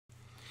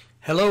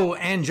Hello,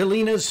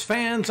 Angelina's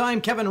fans.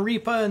 I'm Kevin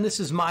Ripa, and this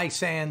is my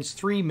Sans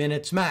 3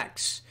 Minutes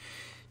Max.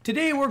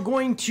 Today, we're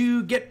going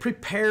to get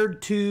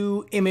prepared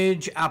to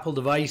image Apple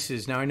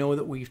devices. Now, I know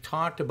that we've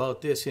talked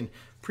about this in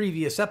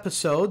previous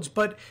episodes,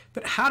 but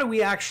how do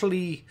we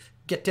actually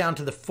get down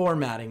to the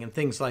formatting and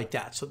things like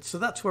that? So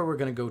that's where we're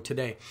going to go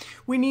today.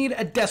 We need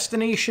a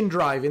destination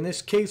drive. In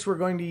this case, we're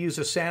going to use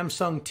a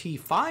Samsung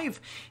T5.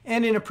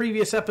 And in a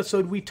previous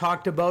episode, we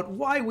talked about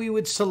why we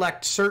would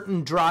select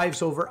certain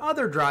drives over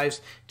other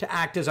drives to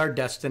act as our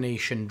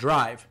destination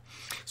drive.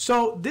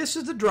 So this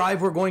is the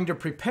drive we're going to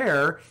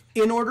prepare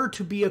in order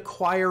to be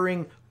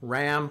acquiring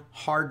RAM,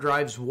 hard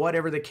drives,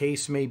 whatever the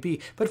case may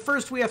be. But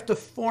first, we have to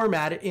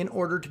format it in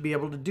order to be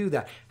able to do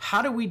that.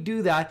 How do we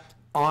do that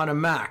on a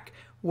Mac?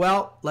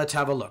 Well, let's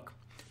have a look.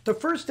 The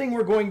first thing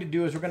we're going to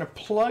do is we're going to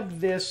plug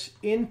this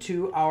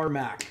into our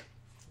Mac.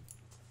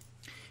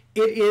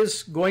 It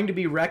is going to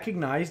be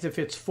recognized if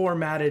it's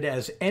formatted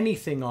as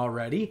anything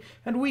already,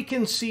 and we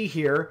can see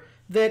here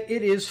that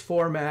it is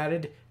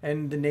formatted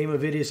and the name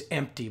of it is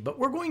empty, but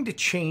we're going to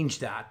change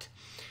that.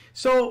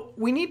 So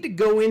we need to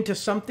go into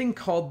something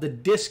called the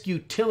disk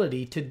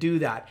utility to do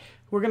that.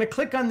 We're going to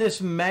click on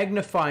this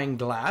magnifying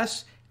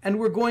glass and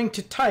we're going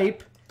to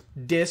type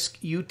disk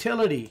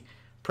utility.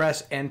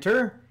 Press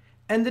enter,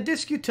 and the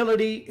disk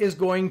utility is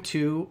going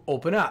to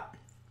open up.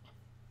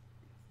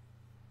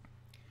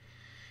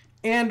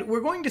 And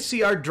we're going to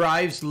see our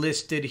drives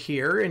listed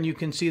here, and you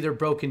can see they're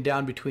broken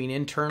down between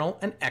internal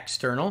and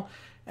external.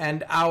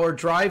 And our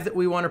drive that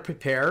we want to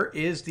prepare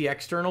is the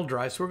external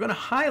drive, so we're going to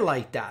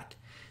highlight that.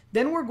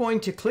 Then we're going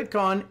to click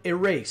on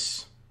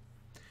erase.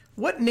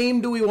 What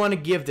name do we want to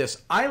give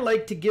this? I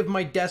like to give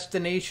my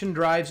destination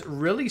drives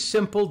really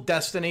simple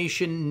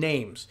destination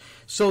names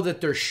so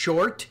that they're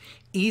short,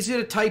 easy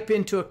to type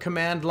into a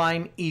command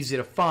line, easy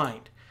to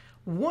find.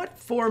 What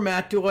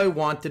format do I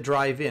want the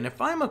drive in?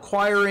 If I'm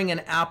acquiring an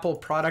Apple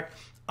product,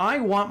 I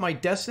want my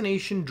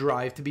destination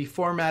drive to be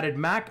formatted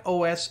Mac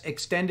OS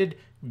Extended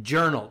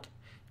Journaled.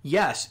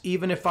 Yes,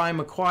 even if I'm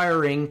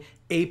acquiring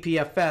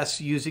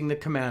HFS using the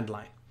command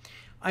line.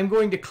 I'm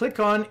going to click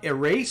on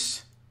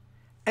erase,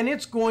 and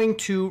it's going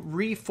to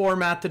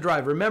reformat the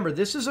drive. Remember,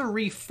 this is a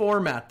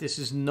reformat. This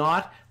is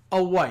not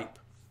a wipe.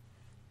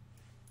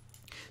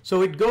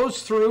 So it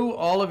goes through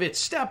all of its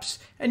steps,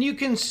 and you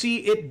can see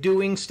it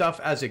doing stuff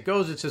as it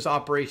goes. It says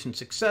operation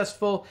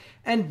successful,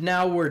 and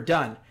now we're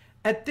done.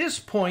 At this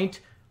point,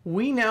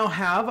 we now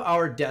have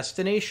our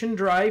destination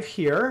drive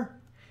here,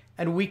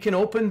 and we can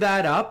open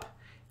that up.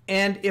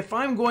 And if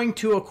I'm going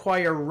to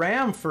acquire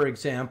RAM, for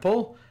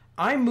example,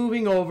 I'm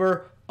moving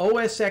over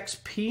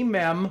OSXP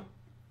mem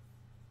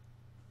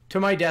to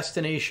my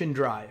destination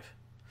drive.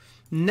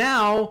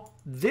 Now,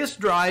 this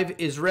drive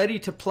is ready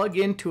to plug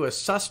into a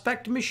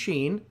suspect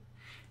machine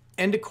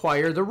and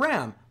acquire the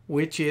RAM,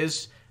 which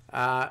is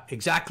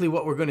exactly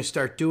what we're going to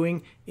start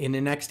doing in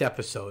the next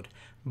episode.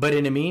 But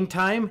in the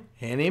meantime,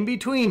 and in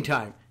between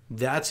time,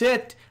 that's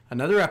it.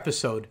 Another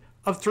episode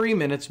of 3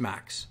 Minutes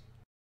Max.